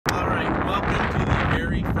Welcome to the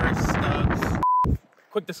very first Stubbs.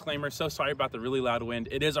 Quick disclaimer, so sorry about the really loud wind.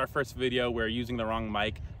 It is our first video. We're using the wrong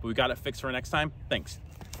mic, but we got it fixed for next time. Thanks.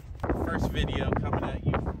 First video coming at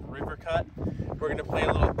you from River Cut. We're gonna play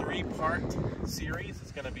a little 3-part series.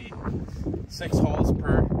 It's gonna be 6 holes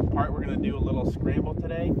per part. We're gonna do a little scramble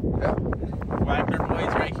today. Yeah. Wagner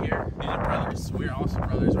boys right here. These are brothers. We're also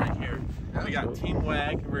brothers right here. Yeah, we got Team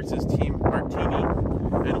Wag versus Team Martini,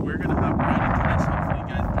 and we're gonna hop right into this. Hopefully you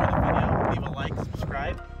guys enjoy the video. Leave a like,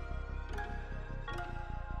 subscribe.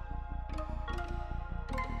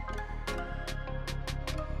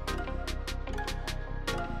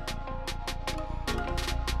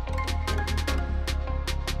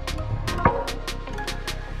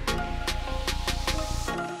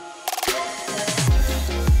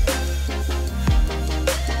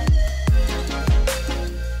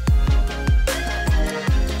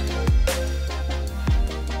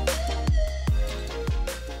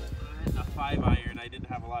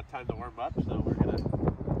 Time to warm up, so we're gonna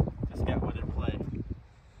just get one in play.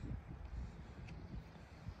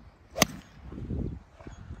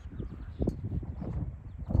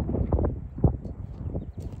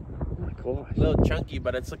 Oh my gosh. A little chunky,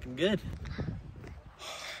 but it's looking good.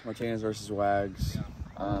 Martinez versus Waggs.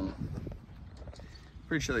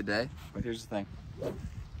 Pretty chilly day, but here's the thing.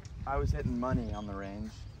 I was hitting money on the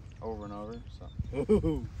range over and over, so.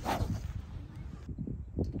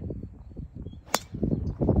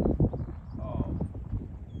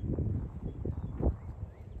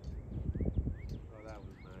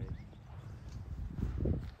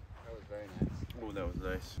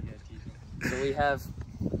 Nice. So we have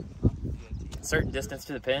a certain distance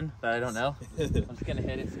to the pin that I don't know. I'm just gonna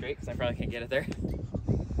hit it straight because I probably can't get it there.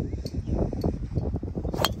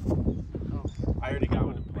 Oh, I already got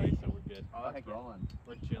one in play, so we're good. Oh, that's rolling.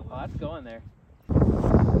 We're chilling. Oh, that's going there.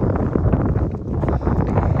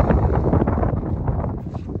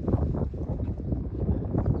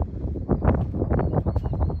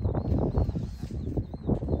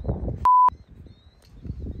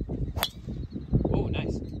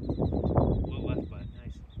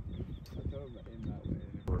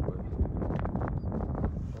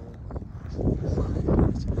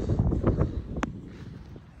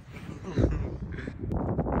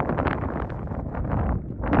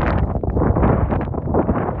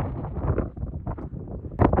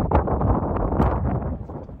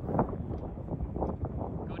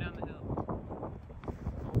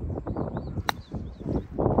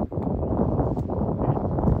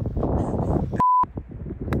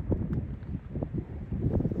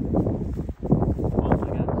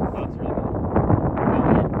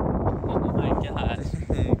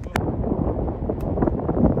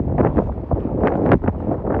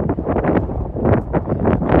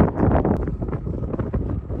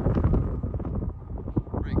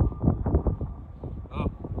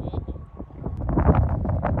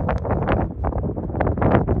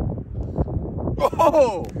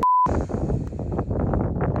 Oh!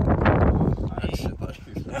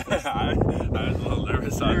 I was a little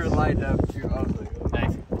nervous. You were lined up too. I was like, oh.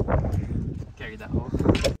 Nice. Carry that hole.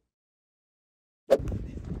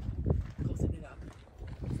 Closing it up.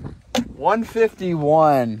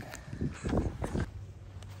 151.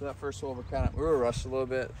 So that first hole, we were rushed a little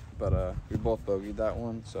bit, but we both bogeyed that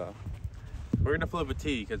one, so. We're gonna flip a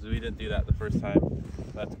tee because we didn't do that the first time.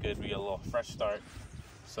 That's good. We get a little fresh start.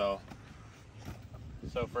 So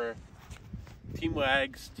for Team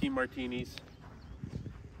Waggs, Team Martinis.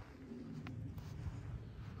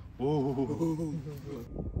 Ooh.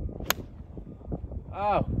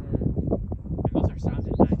 Oh. And those are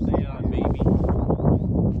sounding nice. Yeah, maybe.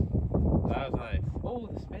 That was nice. Oh,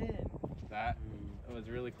 the spin. That was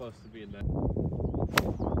really close to being that.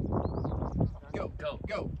 Go, go,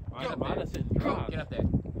 go. I'm on a sit and Go, drop. get up there.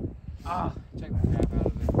 Ah, check my crap out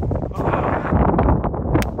of it. Oh.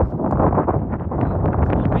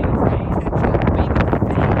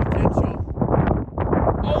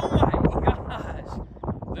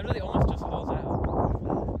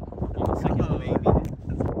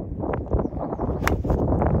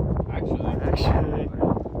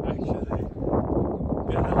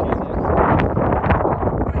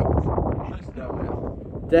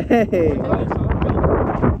 Dang!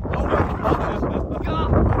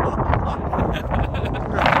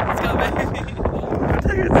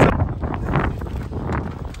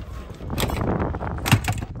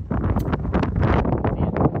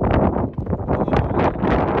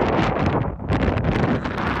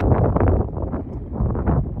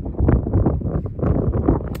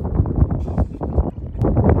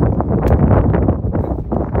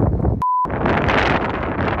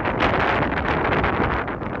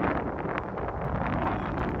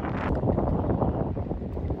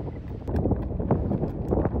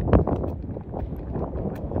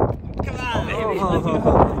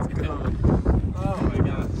 Let's go. Oh my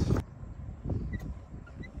gosh.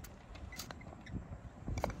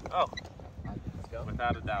 Oh. Let's go.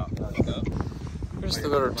 Without a doubt. Let's go. We're just a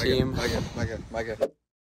better team. Micah.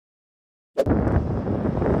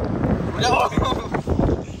 No!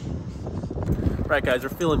 Right, guys, we're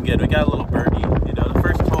feeling good. We got a little birdie. You know, the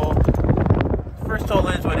first hole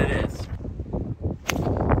is what it is.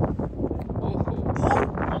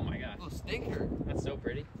 Oh my gosh. Little stinker. That's so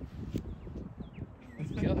pretty.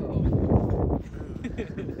 Let's go.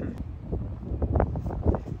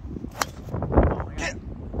 Oh my god.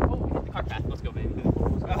 Oh, we hit the car path. Let's go, baby.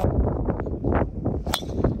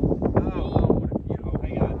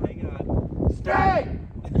 Hang on. Stay!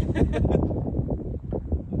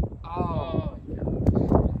 Oh.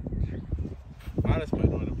 I'll just put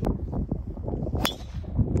it on him.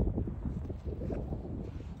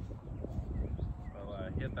 Well,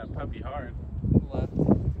 hit that puppy hard. Left.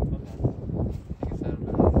 Okay. I guess I don't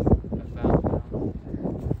know. I found it.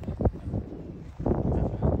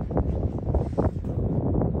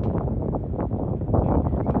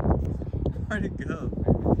 Where'd it go?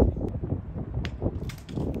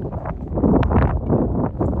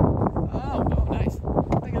 Oh, nice.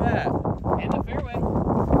 Look at that. In the fairway.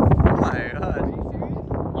 Oh my god.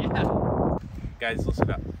 Yeah. Guys, listen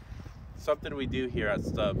up. Something we do here at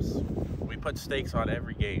Stubbs. We put stakes on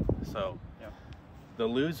every game. So the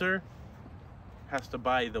loser has to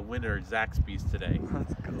buy the winner Zaxby's today.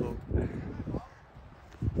 Let's go.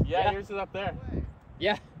 Yeah, Yeah. yours is up there.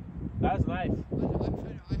 Yeah. That was nice.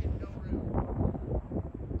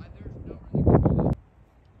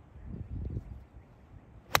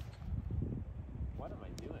 What am I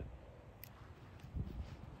doing?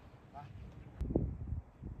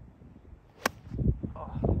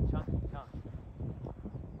 Oh, chunky.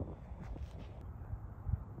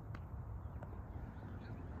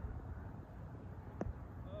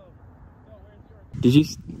 Did you?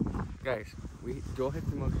 Guys, Joel hit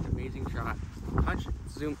the most amazing shot. Punch,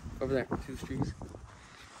 zoom over there, 2 streaks.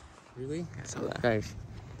 Really? I saw that. Guys,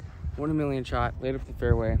 1 in a million shot, laid up the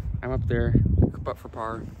fairway. I'm up there, but for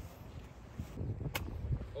par.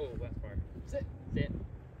 Oh, last bar. Sit. Yeah.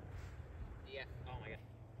 Oh my god.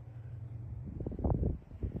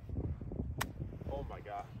 Oh my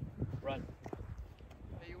god. Run.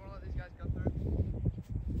 Hey, you wanna let these guys go through?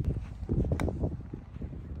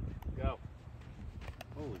 Go.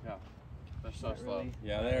 Holy cow. They're so slow. Really?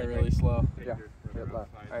 Yeah, they're really slow. Yeah.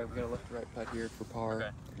 Alright, we're gonna lift the right putt here for par.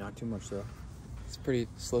 Okay. Not too much though. It's pretty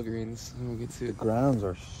slow greens. And we'll get The to grounds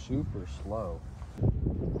are super slow.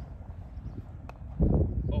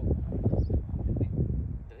 Oh.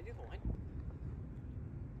 Did I do the line?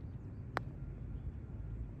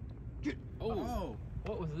 Oh.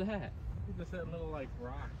 What was that? You just hit a little like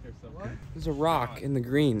rock or something. There's a rock in the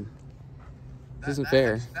green. This isn't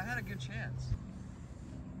fair. That had a good chance.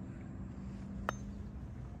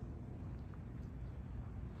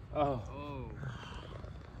 Oh.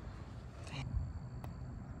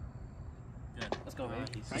 Good. Let's go,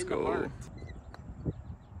 baby. Let's go.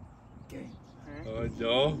 Oh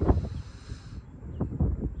no.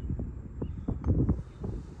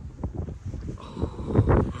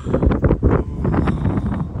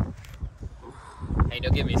 Hey,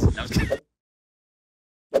 don't give me some. No,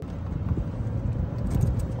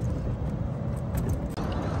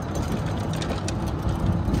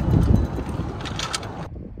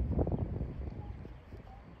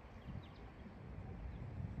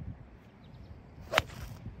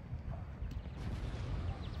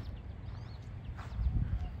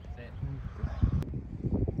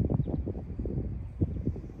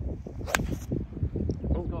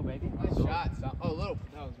 go, baby. Nice shot. Oh,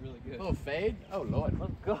 that was really good. Little fade. Oh Lord,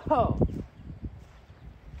 let's go.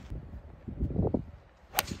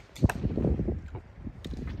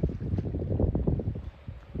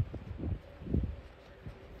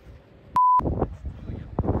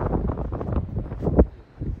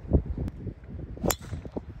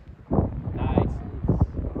 Nice.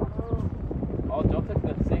 Oh, don't take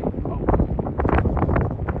the same. Oh.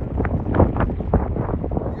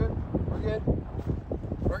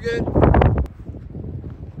 We're good.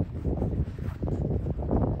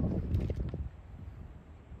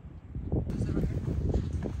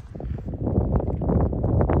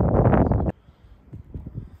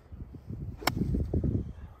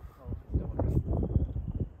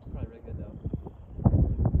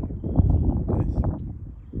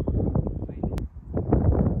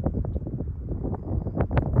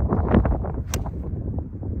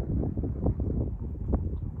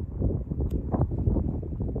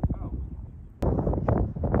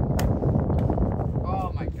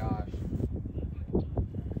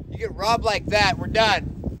 get robbed like that, we're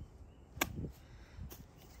done.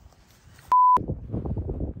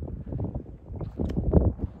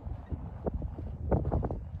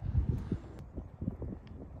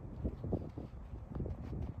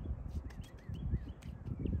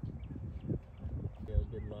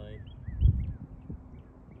 Good line.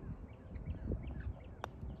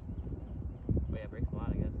 Oh yeah, breaks a lot,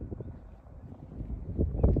 I guess.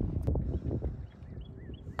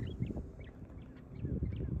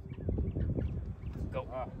 Go.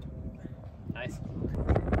 Nice.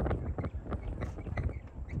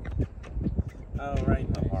 Oh, right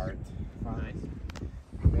in the heart. Nice.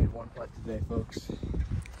 We made one putt today, folks.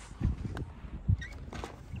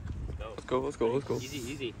 Let's go. Let's go. Easy,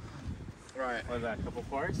 easy. Right. What is that, a couple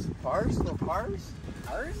pars? Pars? Little pars?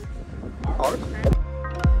 Pars?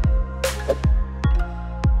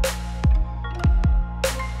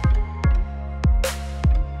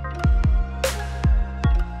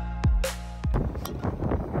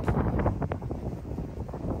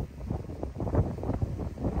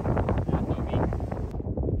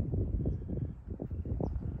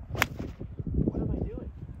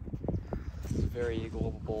 Very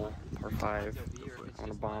eagleable par 5. I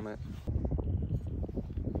want to bomb it.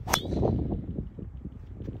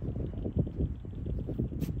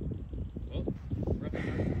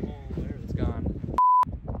 It's gone.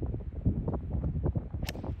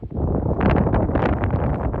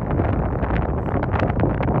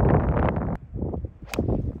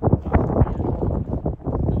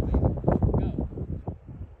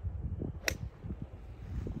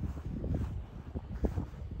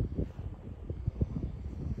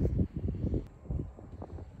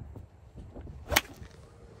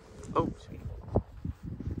 Oh, sweet.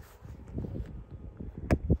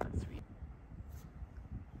 That's sweet.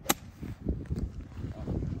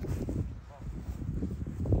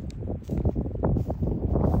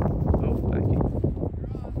 Oh, backy.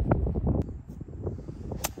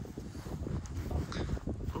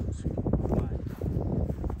 Oh, sweet.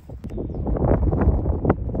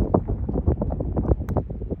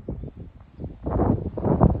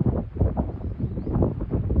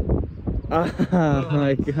 Oh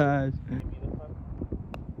my gosh.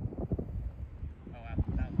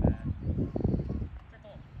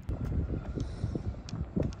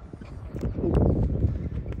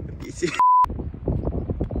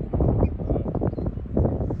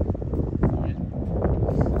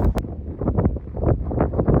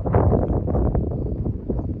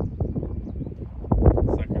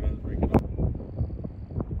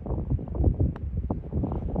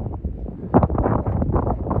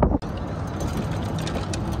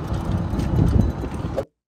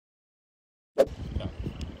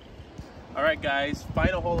 Alright guys,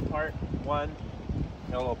 final hole apart, one.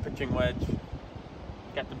 Got a little pitching wedge.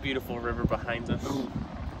 Got the beautiful river behind us. On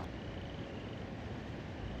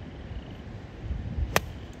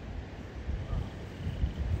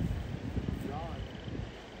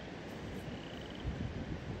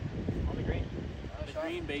the green. The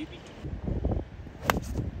green, baby.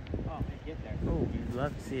 Oh, man, get there. Oh, you'd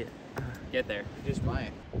love to see it. Get there. Just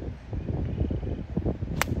might.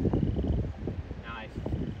 Nice.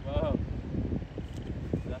 Whoa.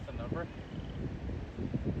 Is that the number?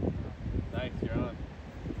 Nice, you're on.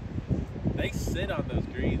 They sit on those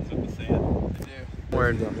greens with the sand. They do.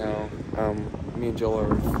 Word now. Me and Joel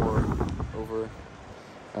are 4 over.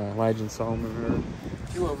 Lige and Solomon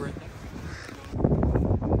are 2 over, I think.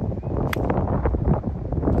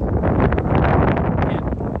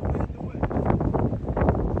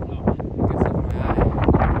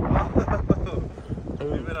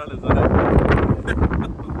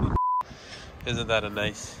 Isn't that a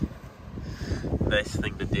nice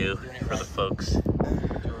thing to do for the folks?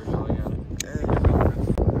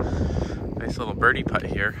 Nice little birdie putt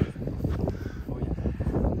here.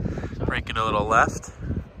 Breaking a little left.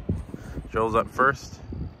 Joel's up first.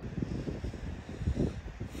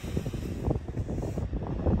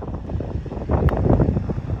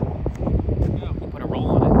 Put a roll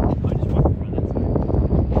on it. I just walked around that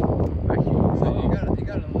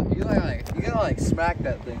side. You gotta like smack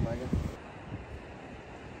that thing, Megan.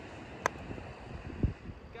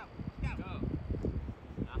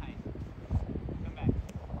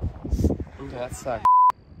 That sucks.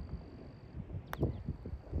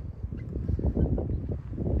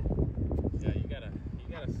 Yeah, you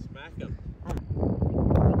gotta smack him.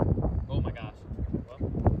 Oh my gosh.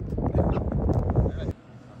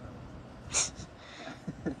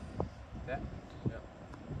 That? Yep.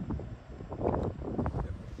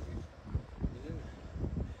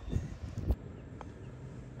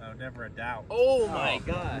 Oh, never a doubt. Oh my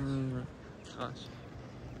gosh. Gosh.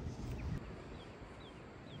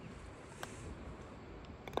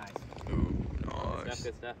 That's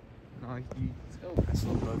good stuff. No, let's go. This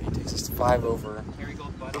little bogey takes us to 5 over. Here we go,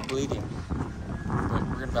 buddy. We're bleeding, but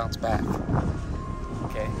we're gonna bounce back.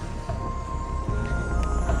 Okay.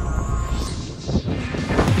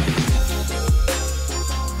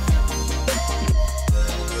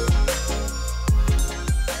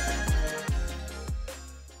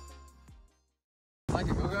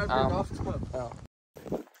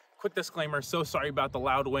 Quick disclaimer, so sorry about the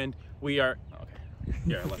loud wind. We are, okay.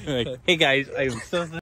 Yeah, Hey guys, I'm so